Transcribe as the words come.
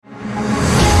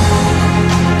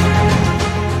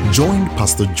Join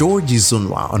Pastor George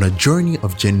Izunwa on a journey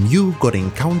of genuine God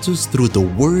encounters through the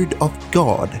Word of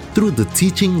God. Through the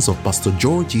teachings of Pastor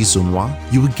George Izunwa,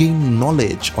 you will gain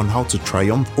knowledge on how to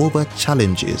triumph over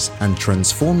challenges and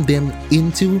transform them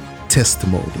into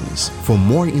testimonies. For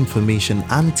more information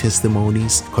and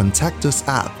testimonies, contact us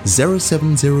at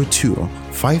 0702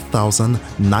 5000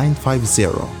 950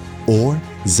 or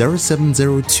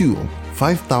 0702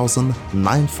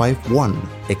 500951.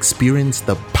 Experience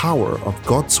the power of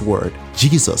God's Word.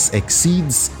 Jesus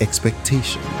exceeds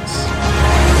expectations.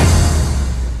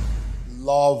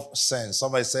 Love sense.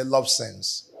 Somebody say love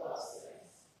sense.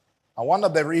 And one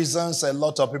of the reasons a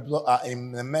lot of people are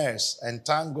in a mess and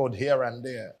thank God here and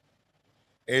there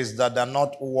is that they're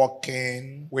not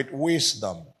walking with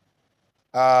wisdom.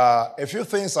 A few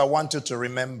things I want you to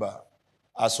remember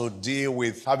as we deal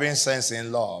with having sense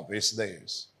in love is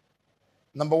this.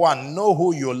 Number one, know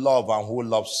who you love and who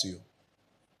loves you.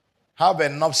 Have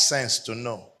enough sense to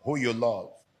know who you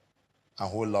love and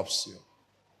who loves you.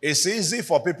 It's easy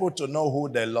for people to know who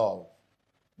they love,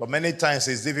 but many times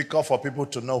it's difficult for people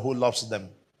to know who loves them.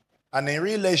 And in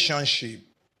relationship,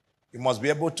 you must be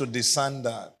able to discern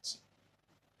that.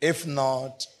 If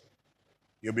not,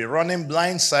 you'll be running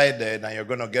blindsided and you're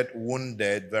going to get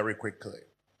wounded very quickly.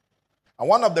 And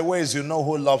one of the ways you know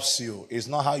who loves you is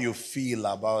not how you feel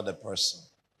about the person.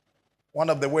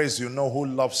 One of the ways you know who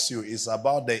loves you is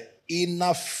about the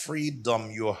inner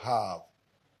freedom you have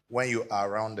when you are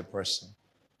around the person.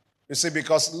 You see,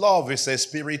 because love is a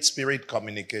spirit-spirit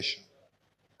communication.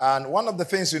 And one of the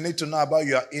things you need to know about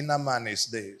your inner man is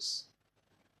this.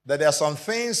 That there are some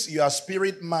things your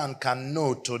spirit man can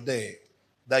know today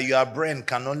that your brain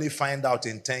can only find out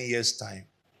in 10 years' time.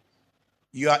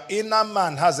 Your inner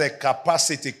man has a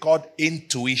capacity called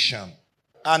intuition.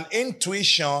 And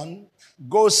intuition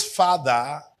goes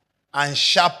farther and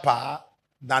sharper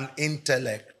than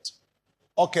intellect.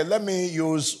 Okay, let me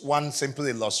use one simple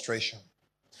illustration.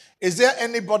 Is there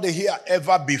anybody here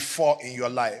ever before in your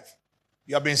life?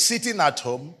 You have been sitting at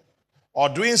home or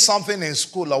doing something in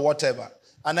school or whatever,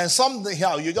 and then something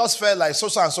here, you just felt like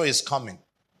so-and-so is coming.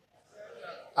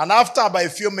 And after about a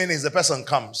few minutes, the person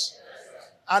comes.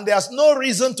 And there's no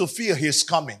reason to feel he's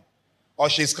coming or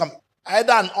she's coming.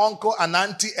 Either an uncle, an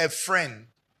auntie, a friend.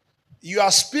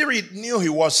 Your spirit knew he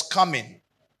was coming,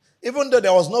 even though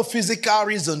there was no physical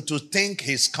reason to think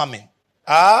he's coming.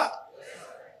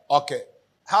 Okay.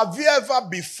 Have you ever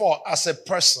before, as a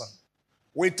person,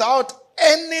 without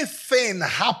anything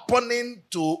happening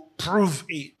to prove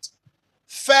it,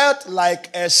 felt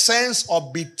like a sense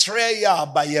of betrayal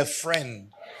by a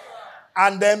friend?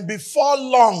 And then before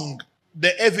long,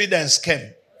 the evidence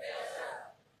came.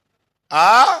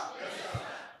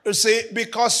 You see,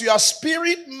 because your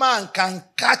spirit man can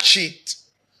catch it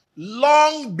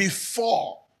long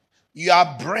before your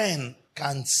brain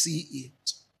can see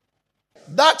it.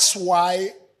 That's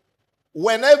why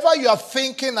whenever you are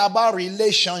thinking about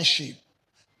relationship,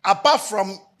 apart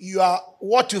from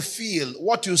what you feel,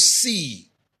 what you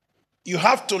see, you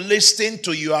have to listen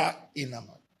to your inner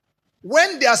man.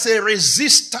 When there's a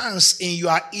resistance in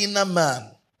your inner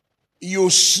man,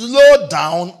 you slow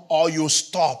down or you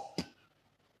stop.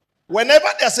 Whenever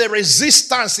there's a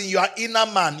resistance in your inner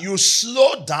man, you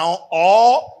slow down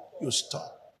or you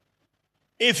stop.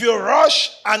 If you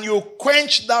rush and you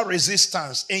quench that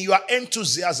resistance in your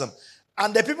enthusiasm,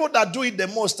 and the people that do it the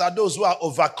most are those who are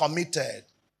overcommitted.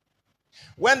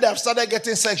 When they've started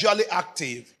getting sexually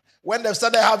active, when they've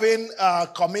started having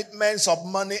commitments of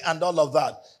money and all of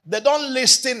that, they don't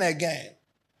listen again.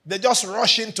 They just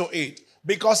rush into it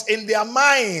because in their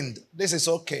mind, this is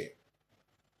okay.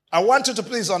 I want you to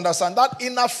please understand that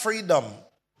inner freedom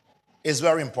is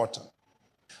very important.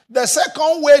 The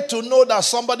second way to know that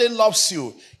somebody loves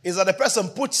you is that the person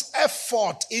puts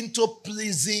effort into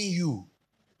pleasing you.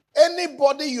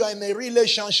 Anybody you are in a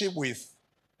relationship with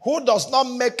who does not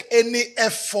make any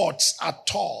efforts at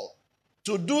all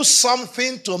to do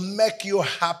something to make you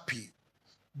happy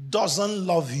doesn't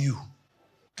love you.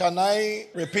 Can I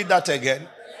repeat that again?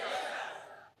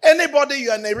 Anybody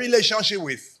you're in a relationship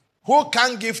with who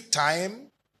can't give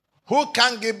time, who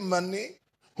can't give money,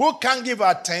 who can't give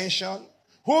attention,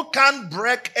 who can't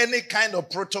break any kind of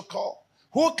protocol,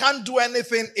 who can't do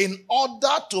anything in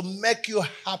order to make you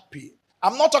happy.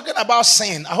 I'm not talking about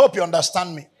sin. I hope you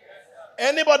understand me.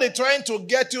 Anybody trying to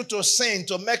get you to sin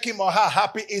to make him or her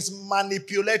happy is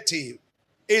manipulative.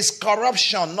 It's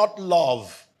corruption, not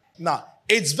love. Now,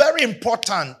 it's very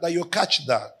important that you catch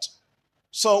that.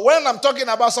 So when I'm talking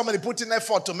about somebody putting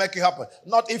effort to make you happy,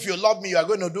 not if you love me, you are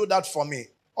going to do that for me.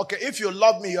 Okay, if you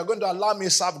love me, you're going to allow me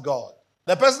to serve God.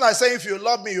 The person I say, if you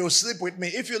love me, you sleep with me.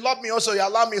 If you love me also, you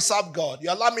allow me to serve God.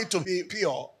 You allow me to be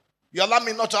pure. You allow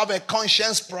me not to have a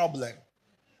conscience problem.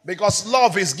 Because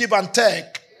love is give and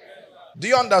take. Do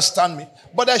you understand me?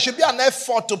 But there should be an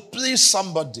effort to please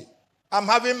somebody. I'm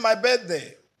having my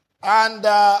birthday. And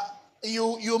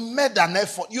you made an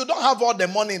effort. You don't have all the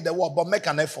money in the world, but make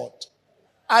an effort.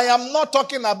 I am not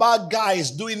talking about guys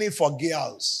doing it for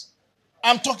girls.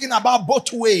 I'm talking about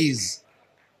both ways.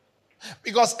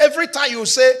 Because every time you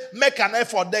say make an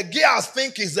effort, the girls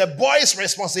think it's the boy's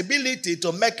responsibility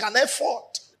to make an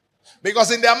effort.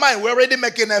 Because in their mind, we're already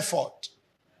making effort.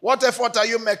 What effort are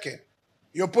you making?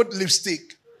 You put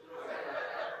lipstick.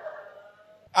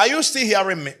 Are you still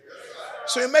hearing me?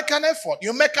 So you make an effort.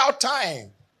 You make out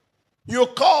time. You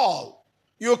call.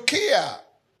 You care.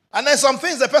 And then some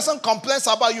things the person complains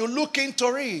about, you look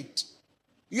into it.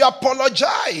 You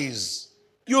apologize.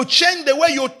 You change the way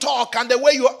you talk and the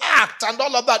way you act and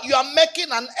all of that. You are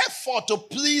making an effort to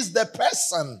please the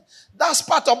person. That's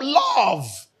part of love.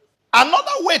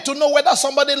 Another way to know whether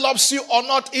somebody loves you or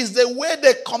not is the way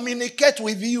they communicate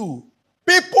with you.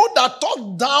 People that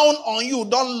talk down on you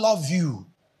don't love you.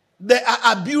 They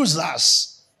are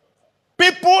abusers.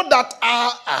 People that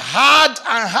are hard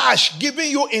and harsh,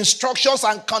 giving you instructions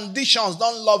and conditions,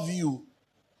 don't love you.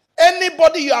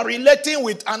 Anybody you are relating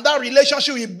with and that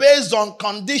relationship is based on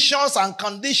conditions and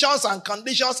conditions and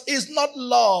conditions is not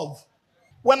love.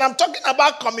 When I'm talking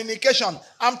about communication,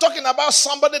 I'm talking about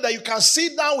somebody that you can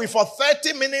sit down with for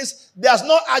 30 minutes, there's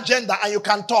no agenda and you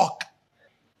can talk.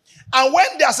 And when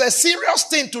there's a serious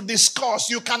thing to discuss,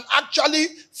 you can actually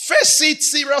face it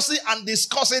seriously and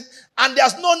discuss it. And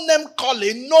there's no name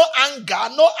calling, no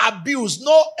anger, no abuse,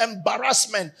 no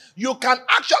embarrassment. You can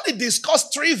actually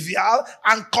discuss trivial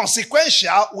and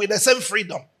consequential with the same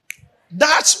freedom.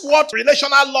 That's what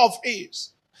relational love is.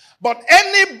 But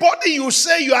anybody you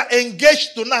say you are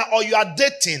engaged to now or you are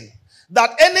dating,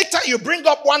 that anytime you bring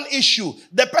up one issue,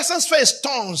 the person's face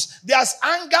turns. There's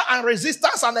anger and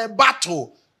resistance and a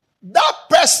battle. That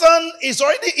person is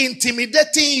already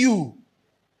intimidating you.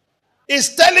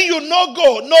 Is telling you no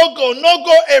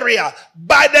go area.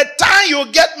 By the time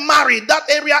you get married, that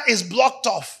area is blocked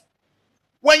off.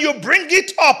 When you bring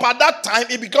it up at that time,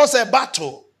 it becomes a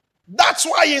battle. That's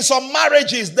why in some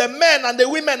marriages, the men and the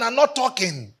women are not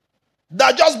talking.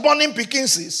 They're just burning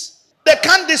pickinses. They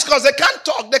can't discuss, they can't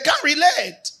talk, they can't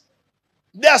relate.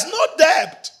 There's no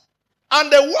depth. And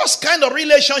the worst kind of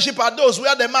relationship are those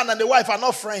where the man and the wife are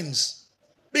not friends.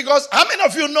 Because how many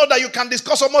of you know that you can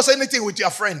discuss almost anything with your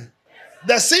friend?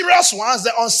 The serious ones,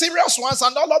 the unserious ones,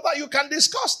 and all of that, you can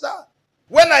discuss that.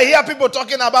 When I hear people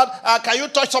talking about, can you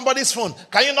touch somebody's phone?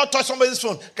 Can you not touch somebody's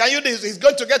phone? Can you this? He's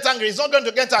going to get angry. He's not going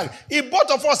to get angry. If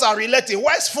both of us are relating,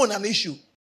 why is phone an issue?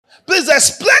 Please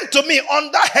explain to me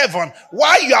under heaven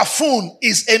why your phone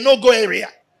is a no-go area.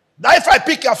 That if I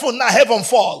pick your phone, now heaven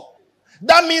fall.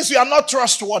 That means you are not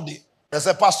trustworthy. They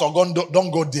say, Pastor, don't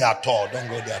go there at all. Don't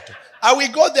go there at all. I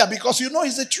will go there because you know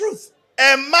it's the truth.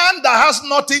 A man that has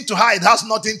nothing to hide has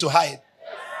nothing to hide.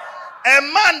 A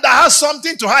man that has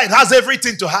something to hide has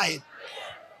everything to hide.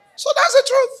 So that's the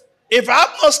truth. If I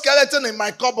have no skeleton in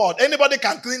my cupboard, anybody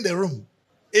can clean the room.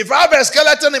 If I have a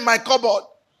skeleton in my cupboard,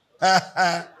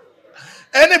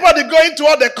 anybody going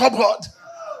toward the cupboard?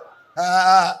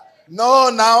 No,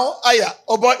 now.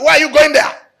 Oh boy, why are you going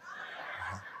there?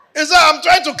 He said, I'm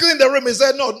trying to clean the room. He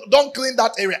said, no, don't clean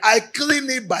that area. I clean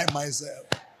it by myself.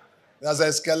 There's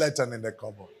a skeleton in the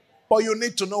cupboard. But you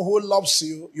need to know who loves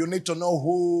you. You need to know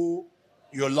who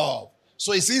you love.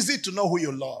 So it's easy to know who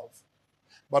you love.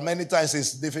 But many times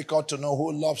it's difficult to know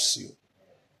who loves you.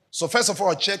 So first of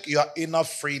all, check your inner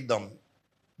freedom.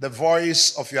 The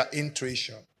voice of your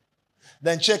intuition.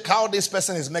 Then check how this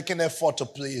person is making effort to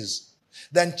please.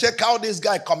 Then check how this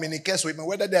guy communicates with me.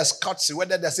 Whether there's courtesy,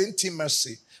 whether there's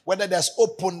intimacy, whether there's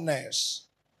openness.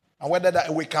 And whether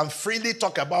that we can freely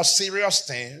talk about serious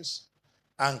things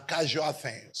and casual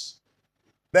things.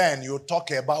 Then you talk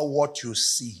about what you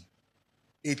see.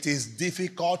 It is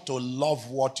difficult to love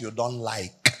what you don't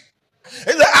like.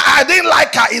 I didn't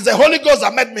like her. It's the Holy Ghost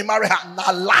that made me marry her.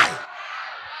 Now lie.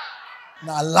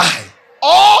 Now lie.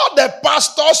 All the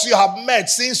pastors you have met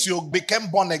since you became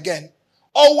born again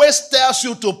always tells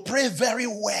you to pray very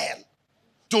well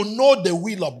to know the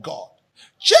will of God.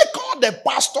 Check all the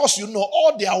pastors you know,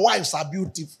 all their wives are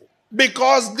beautiful.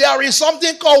 Because there is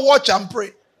something called watch and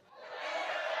pray.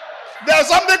 There's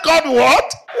something called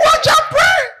what? Watch and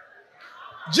pray.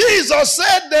 Jesus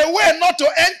said the way not to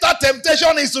enter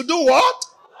temptation is to do what?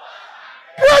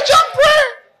 Watch and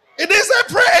pray. It didn't say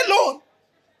pray alone.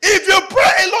 If you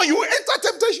pray alone, you will enter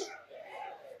temptation.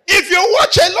 If you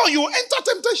watch alone, you will enter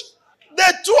temptation.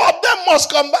 The two of them must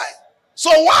combine. So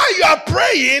while you are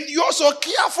praying, you're also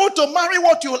careful to marry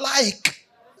what you like.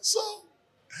 So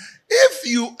if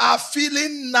you are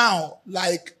feeling now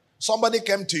like somebody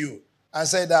came to you and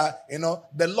said that,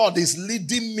 the Lord is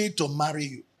leading me to marry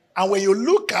you. And when you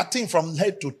look at him from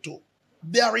head to toe,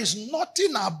 there is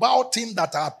nothing about him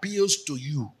that appeals to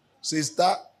you.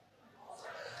 Sister,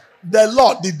 the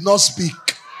Lord did not speak.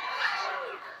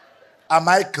 Am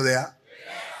I clear?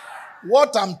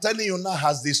 What I'm telling you now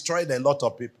has destroyed a lot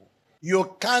of people.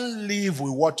 You can't live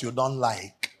with what you don't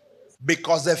like.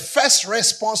 Because the first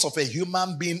response of a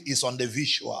human being is on the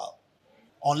visual.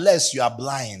 Unless you are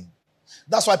blind.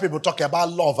 That's why people talk about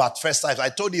love at first sight. I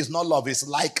told you it's not love, it's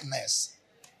likeness.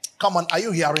 Come on, are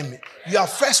you hearing me? Your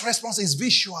first response is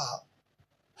visual.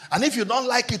 And if you don't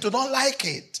like it, you don't like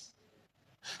it.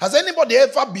 Has anybody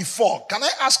ever before, can I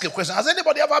ask a question? Has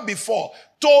anybody ever before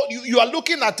told you are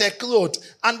looking at a cloth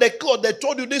and the cloth, they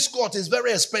told you this cloth is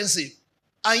very expensive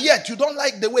and yet you don't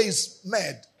like the way it's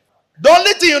made? The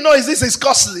only thing you know is this is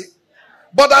costly.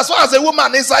 But as far as a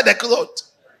woman inside the cloth,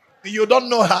 you don't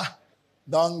know her.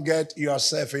 Don't get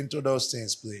yourself into those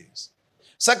things, please.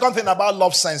 Second thing about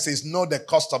love sense is know the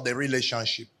cost of the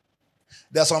relationship.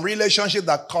 There's some relationship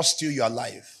that cost you your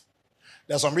life.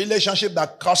 There's some relationship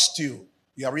that cost you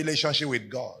your relationship with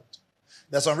God.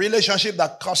 There's some relationship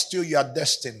that cost you your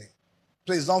destiny.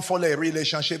 Please don't follow a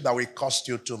relationship that will cost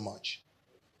you too much.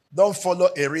 Don't follow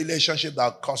a relationship that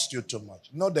will cost you too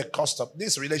much. Know the cost of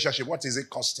this relationship. What is it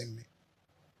costing me?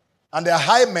 And there are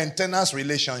high maintenance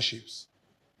relationships.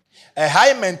 A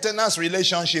high maintenance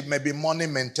relationship may be money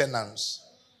maintenance.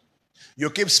 You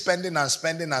keep spending and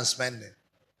spending and spending.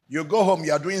 You go home,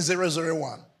 you are doing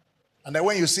 001. And then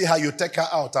when you see her, you take her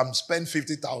out and spend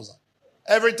 50,000.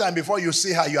 Every time before you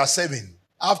see her, you are saving.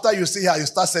 After you see her, you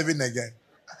start saving again.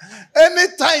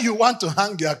 Anytime you want to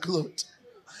hang your clothes,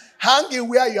 hang it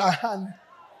where you are hanging.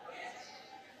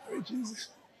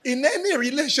 In any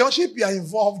relationship you are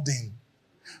involved in,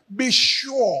 be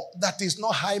sure that it's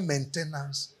not high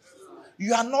maintenance.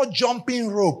 You are not jumping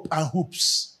rope and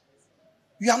hoops.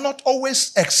 You are not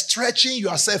always stretching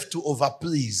yourself to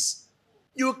overplease.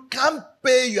 You can't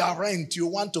pay your rent. You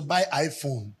want to buy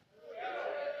iPhone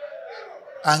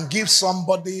and give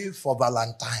somebody for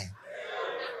Valentine.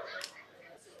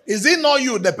 Is it not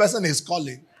you the person is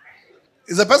calling?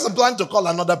 Is the person planning to call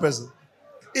another person?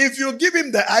 If you give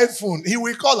him the iPhone, he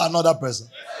will call another person.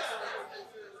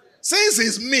 Since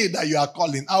it's me that you are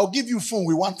calling, I'll give you phone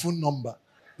with one phone number.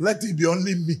 Let it be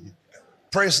only me.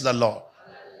 Praise the Lord.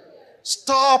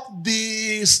 Stop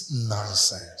this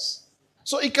nonsense.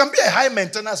 So it can be a high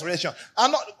maintenance relationship.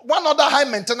 And one other high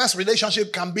maintenance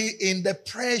relationship can be in the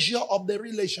pressure of the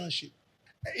relationship.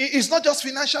 It's not just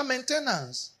financial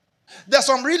maintenance. There are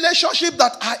some relationships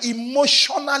that are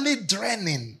emotionally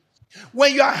draining.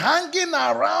 When you are hanging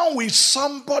around with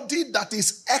somebody that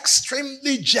is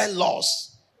extremely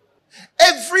jealous,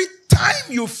 every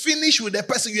time you finish with a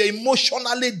person, you're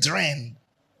emotionally drained.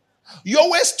 You're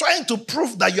always trying to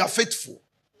prove that you are faithful.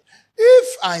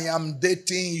 If I am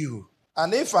dating you,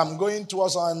 and if I'm going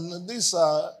towards and this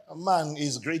man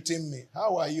is greeting me,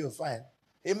 how are you? Fine.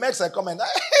 He makes a comment.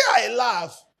 I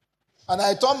laugh. And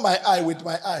I turn my eye with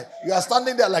my eye. You are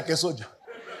standing there like a soldier.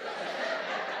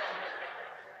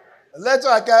 Later,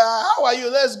 how are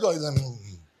you? Let's go.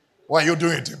 What are you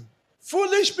doing to him?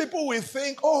 Foolish people will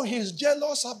think, oh, he's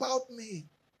jealous about me.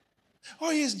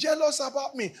 Oh, he's jealous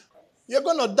about me. You're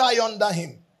going to die under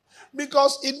him.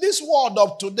 Because in this world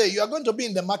of today, you are going to be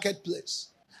in the marketplace.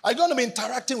 Are you going to be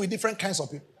interacting with different kinds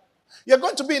of people? You're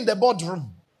going to be in the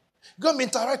boardroom. You're going to be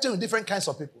interacting with different kinds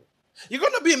of people. You're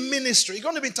going to be in ministry. You're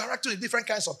going to be interacting with different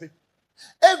kinds of people.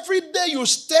 Every day you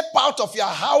step out of your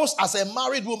house as a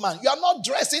married woman, you are not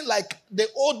dressing like the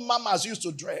old mamas used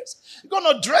to dress. You're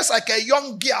going to dress like a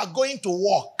young girl going to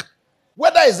work.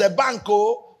 Whether it's a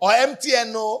banco or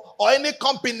MTN or any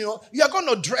company, you are going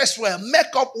to dress well,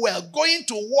 make up well, going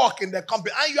to work in the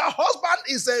company. And your husband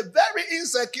is a very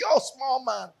insecure small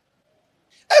man.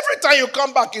 Every time you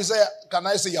come back, you say, can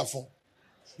I see your phone?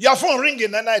 Your phone ring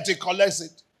in the night, he collects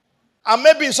it. And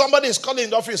maybe somebody is calling in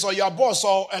the office or your boss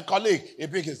or a colleague, he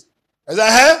picks it. He says,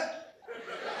 huh?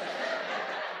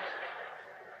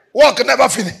 Work never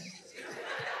finish.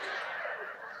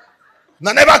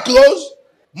 Never close.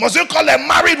 Must you call a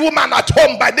married woman at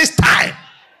home by this time?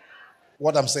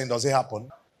 What I'm saying, does it happen?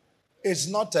 It's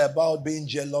not about being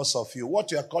jealous of you.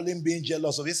 What you are calling being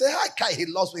jealous of. You say, how can he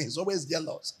loves me? He's always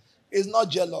jealous. He's not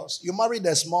jealous. You married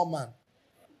a small man.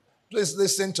 Please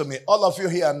listen to me. All of you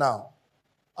here now.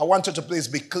 I want you to please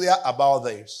be clear about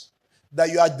this.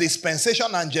 That your dispensation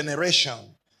and generation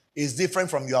is different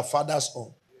from your father's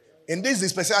own. In this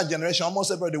dispensation generation,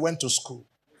 almost everybody went to school.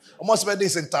 Almost everybody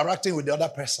is interacting with the other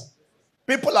person.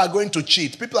 People are going to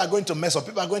cheat. People are going to mess up.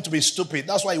 People are going to be stupid.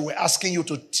 That's why we're asking you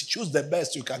to choose the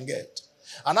best you can get.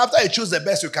 And after you choose the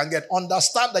best you can get,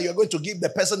 understand that you're going to give the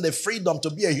person the freedom to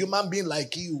be a human being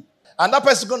like you. And that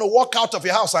person is going to walk out of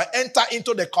your house and enter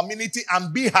into the community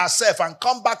and be herself and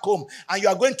come back home. And you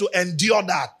are going to endure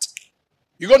that.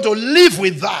 You're going to live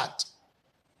with that.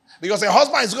 Because a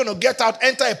husband is going to get out,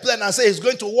 enter a plane and say he's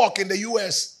going to work in the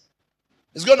US.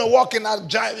 He's going to work in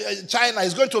China.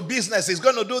 He's going to business. He's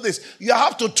going to do this. You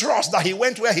have to trust that he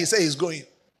went where he said he's going.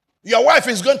 Your wife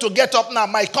is going to get up now.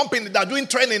 My company, they're doing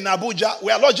training in Abuja.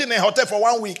 We are lodging in a hotel for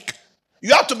 1 week.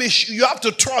 You have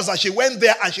to trust that she went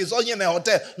there and she's lodging in a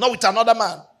hotel, not with another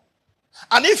man.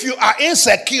 And if you are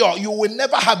insecure, you will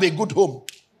never have a good home.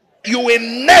 You will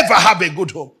never have a good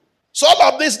home. So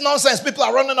all of this nonsense, people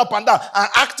are running up and down and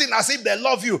acting as if they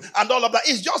love you and all of that.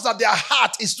 It's just that their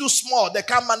heart is too small. They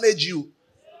can't manage you.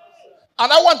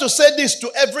 And I want to say this to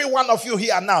every one of you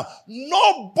here now.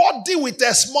 Nobody with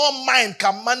a small mind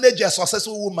can manage a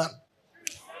successful woman.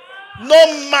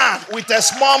 No man with a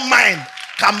small mind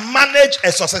can manage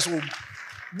a successful woman.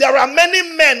 There are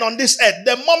many men on this earth.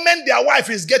 The moment their wife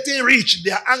is getting rich,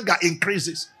 their anger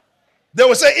increases. They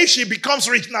will say, if she becomes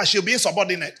rich now, she'll be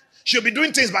insubordinate. She'll be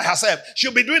doing things by herself.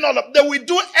 She'll be doing all of. They will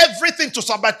do everything to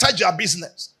sabotage your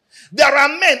business. There are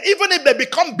men, even if they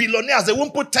become billionaires, they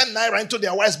won't put 10 naira into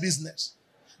their wife's business.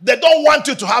 They don't want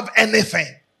you to have anything.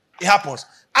 It happens.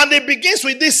 And it begins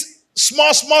with these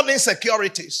small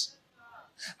insecurities.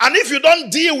 And if you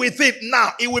don't deal with it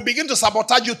now, it will begin to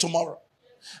sabotage you tomorrow.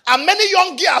 And many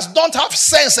young girls don't have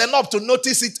sense enough to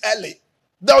notice it early.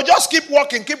 They'll just keep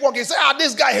walking. Say,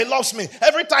 this guy, he loves me.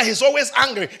 Every time he's always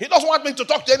angry. He doesn't want me to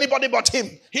talk to anybody but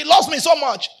him. He loves me so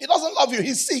much. He doesn't love you.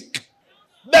 He's sick.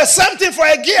 The same thing for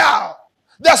a girl.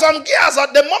 There are some girls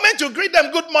at the moment you greet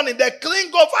them good morning, they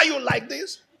cling over you like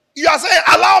this. You are saying,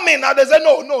 allow me. Now they say,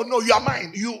 no, you are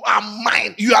mine. You are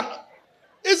mine. You are.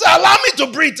 He said, allow me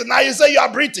to breathe. Now you say you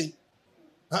are breathing.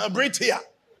 Breathe here.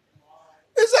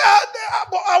 He said,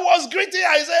 I was greeting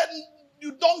her. He said,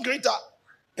 you don't greet her.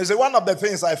 He said, one of the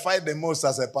things I fight the most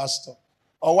as a pastor,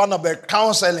 or one of the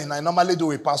counseling I normally do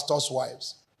with pastors'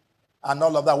 wives, and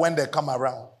all of that when they come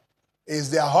around,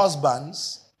 is their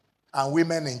husbands and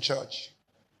women in church.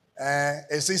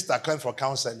 A sister came for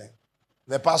counseling.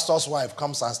 The pastor's wife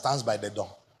comes and stands by the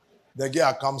door. The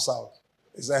girl comes out.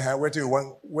 He said, hey, waiting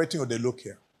with the look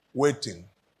here. Waiting.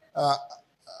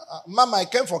 Mama, I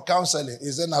came for counseling.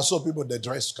 He said, I saw people they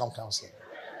dress to come counseling.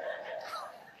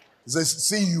 He says,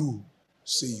 see you.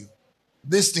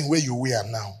 This thing where you wear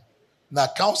now. Now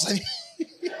counseling.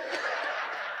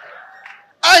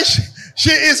 And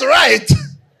she is right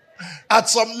at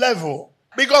some level.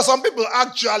 Because some people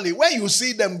actually, when you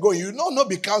see them going, you know, not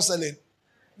be counseling.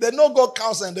 They don't go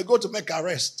counseling, they go to make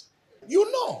arrest. You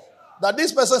know that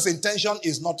this person's intention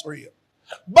is not real.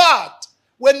 But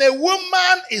when a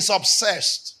woman is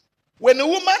obsessed, when a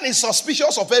woman is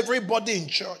suspicious of everybody in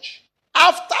church,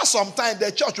 after some time,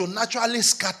 the church will naturally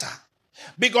scatter.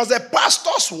 Because the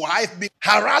pastor's wife be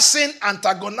harassing,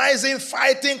 antagonizing,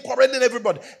 fighting, quarreling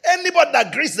everybody. Anybody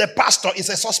that greets the pastor is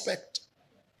a suspect.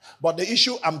 But the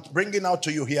issue I'm bringing out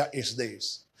to you here is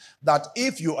this. That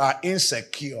if you are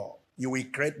insecure, you will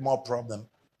create more problem.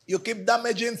 You keep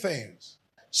damaging things.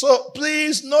 So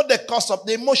please know the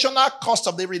emotional cost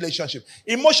of the relationship.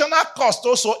 Emotional cost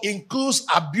also includes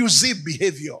abusive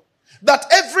behavior. That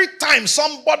every time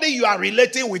somebody you are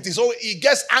relating with he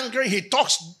gets angry, he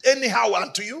talks anyhow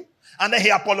unto you, and then he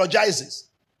apologizes.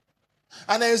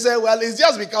 And then you say, well, it's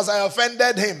just because I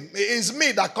offended him. It's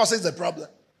me that causes the problem.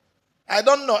 I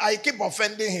don't know. I keep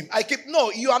offending him.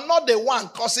 No, you are not the one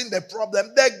causing the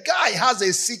problem. The guy has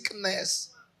a sickness.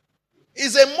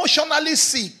 He's emotionally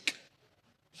sick.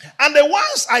 And the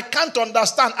ones I can't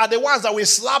understand are the ones that will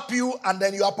slap you and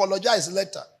then you apologize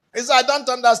later. He said, I don't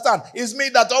understand. It's me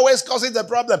that always causes the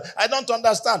problem. I don't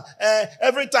understand.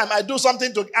 Every time I do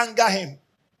something to anger him.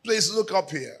 Please look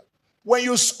up here. When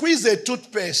you squeeze a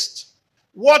toothpaste,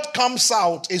 what comes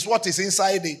out is what is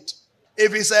inside it.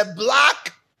 If it's a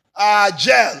black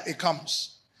gel, it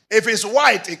comes. If it's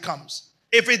white, it comes.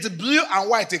 If it's blue and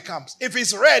white, it comes. If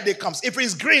it's red, it comes. If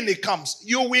it's green, it comes.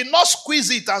 You will not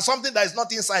squeeze it and something that is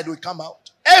not inside will come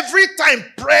out. Every time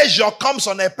pressure comes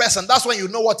on a person, that's when you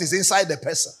know what is inside the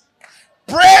person.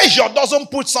 Pressure doesn't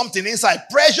put something inside.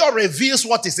 Pressure reveals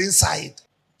what is inside.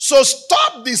 So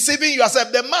stop deceiving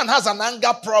yourself. The man has an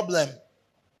anger problem.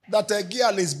 That a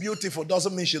girl is beautiful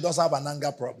doesn't mean she doesn't have an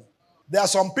anger problem. There are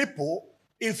some people,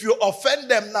 if you offend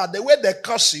them now, the way they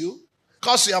curse you,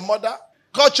 curse your mother,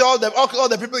 Coach all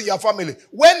the people in your family.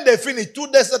 When they finish, 2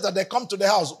 days later, they come to the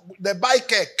house. They buy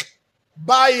cake,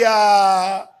 buy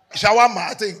shawarma,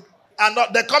 I think. And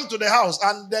they come to the house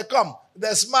and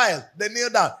they smile, they kneel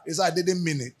down. He said, I didn't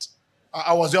mean it.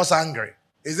 I was just angry.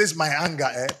 Is this my anger?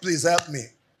 Please help me.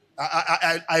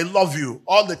 I love you.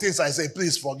 All the things I say,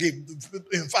 please forgive.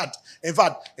 In fact,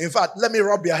 let me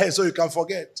rub your head so you can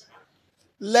forget.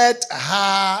 Let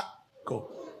her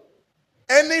go.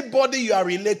 Anybody you are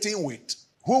relating with,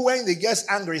 who when he gets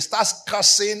angry starts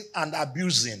cursing and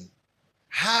abusing,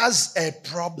 has a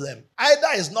problem. Either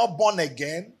is not born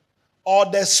again, or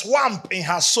the swamp in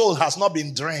her soul has not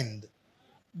been drained.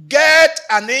 Get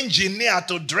an engineer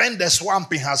to drain the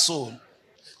swamp in her soul.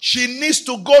 She needs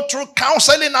to go through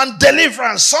counseling and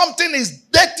deliverance. Something is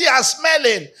dirty and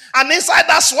smelling. And inside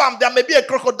that swamp, there may be a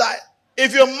crocodile.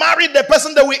 If you marry the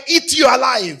person, they will eat you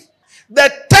alive.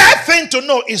 The third thing to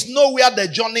know is know where the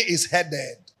journey is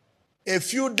headed. A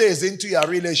few days into your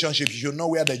relationship, you should know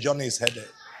where the journey is headed.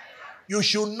 You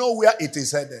should know where it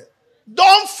is headed.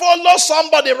 Don't follow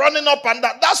somebody running up and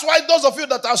down. That's why those of you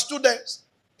that are students,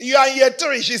 you are in year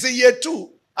 3, she's in year 2.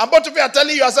 And both of you are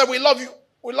telling you, I said, we love you.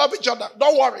 We love each other.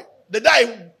 Don't worry. The day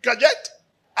I graduate,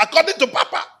 according to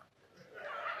Papa,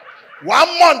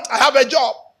 1 month I have a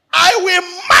job. I will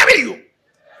marry you.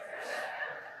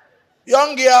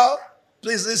 Young girl,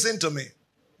 please listen to me.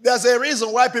 There's a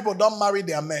reason why people don't marry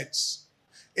their mates.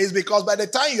 It's because by the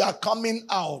time you are coming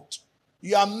out,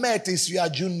 your mate is your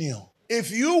junior. If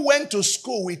you went to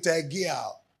school with a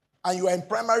girl and you were in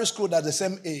primary school at the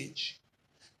same age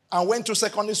and went to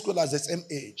secondary school at the same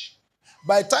age,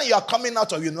 by the time you are coming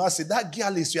out of university, that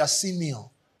girl is your senior.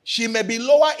 She may be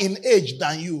lower in age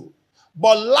than you,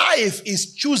 but life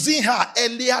is choosing her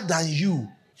earlier than you.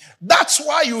 That's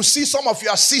why you see some of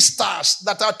your sisters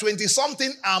that are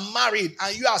 20-something are married,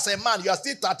 and you as a man, you are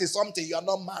still 30-something, you are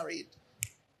not married.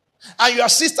 And your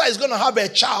sister is going to have a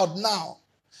child now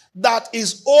that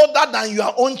is older than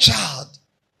your own child.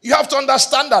 You have to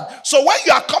understand that. So when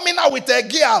you are coming out with a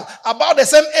girl about the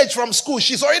same age from school,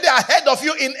 she's already ahead of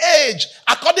you in age,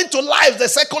 according to life, the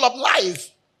cycle of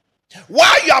life.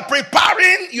 While you are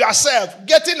preparing yourself,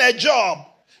 getting a job,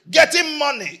 getting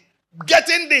money,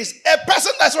 getting this, a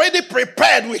person that's already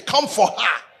prepared will come for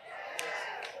her.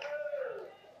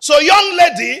 So young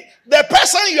lady, the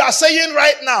person you are saying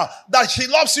right now that she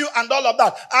loves you and all of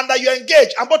that, and that you're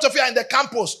engaged, and both of you are in the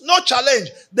campus, no challenge.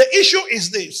 The issue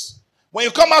is this. When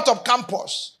you come out of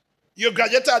campus, you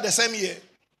graduated at the same year.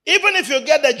 Even if you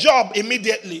get the job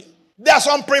immediately, there are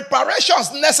some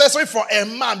preparations necessary for a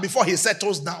man before he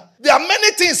settles down. There are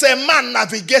many things a man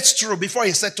navigates through before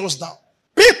he settles down.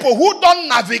 People who don't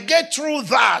navigate through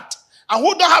that and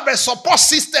who don't have a support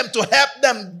system to help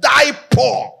them die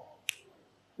poor.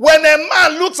 When a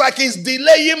man looks like he's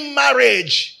delaying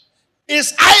marriage,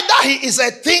 it's either he is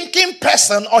a thinking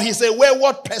person or he's a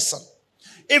wayward person.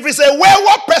 If he's a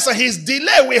wayward person, his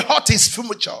delay will hurt his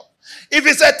future. If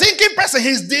he's a thinking person,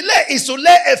 his delay is to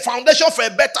lay a foundation for a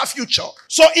better future.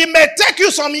 So it may take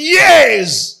you some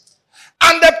years.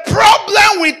 And the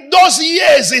problem with those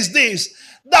years is this,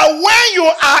 that when you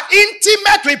are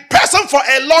intimate with person for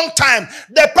a long time,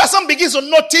 the person begins to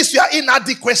notice your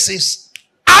inadequacies.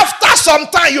 After some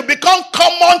time, you become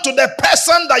common to the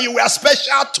person that you were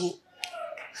special to.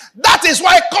 That is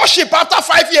why courtship after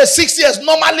 5 years, 6 years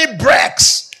normally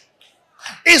breaks.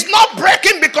 It's not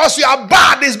breaking because you are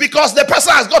bad. It's because the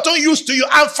person has gotten used to you.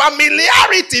 And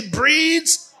familiarity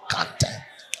breeds contempt.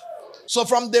 So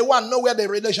from day one, know where the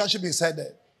relationship is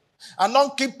headed. And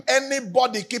don't keep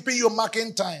anybody keeping you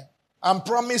marking time and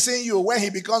promising you when he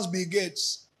becomes Bill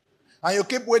Gates. And you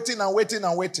keep waiting and waiting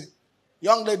and waiting.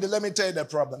 Young lady, let me tell you the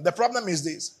problem. The problem is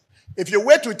this. If you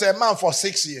wait with a man for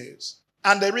 6 years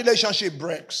and the relationship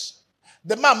breaks,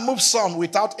 the man moves on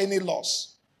without any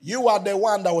loss. You are the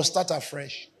one that will start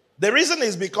afresh. The reason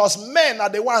is because men are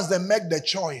the ones that make the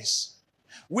choice.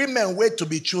 Women wait to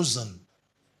be chosen.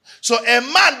 So a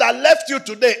man that left you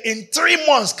today in 3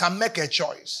 months can make a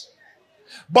choice.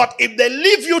 But if they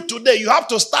leave you today, you have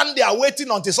to stand there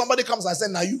waiting until somebody comes and says,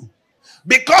 now you.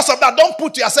 Because of that, don't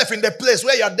put yourself in the place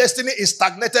where your destiny is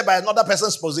stagnated by another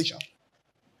person's position.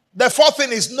 The fourth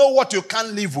thing is know what you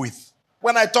can't live with.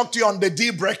 When I talk to you on the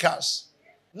deal breakers,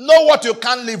 know what you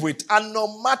can't live with. And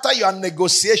no matter your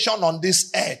negotiation on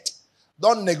this earth,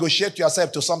 don't negotiate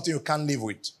yourself to something you can't live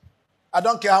with. I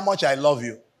don't care how much I love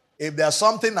you. If there's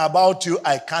something about you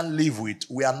I can't live with,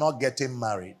 we are not getting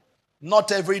married.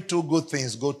 Not every two good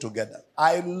things go together.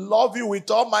 I love you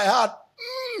with all my heart.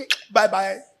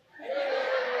 Bye-bye.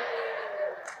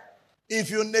 If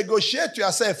you negotiate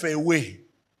yourself away,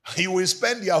 you will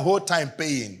spend your whole time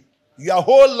paying. Your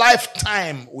whole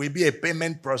lifetime will be a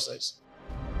payment process.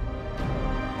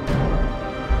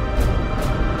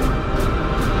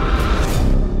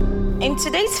 In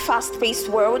today's fast-paced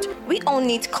world, we all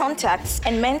need contacts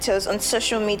and mentors on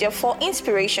social media for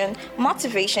inspiration,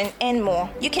 motivation, and more.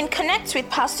 You can connect with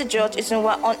Pastor George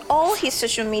Izunwa on all his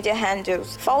social media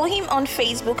handles. Follow him on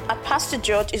Facebook at Pastor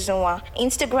George Izunwa,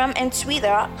 Instagram and Twitter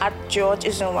at George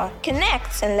Izunwa.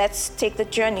 Connect and let's take the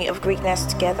journey of greatness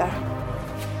together.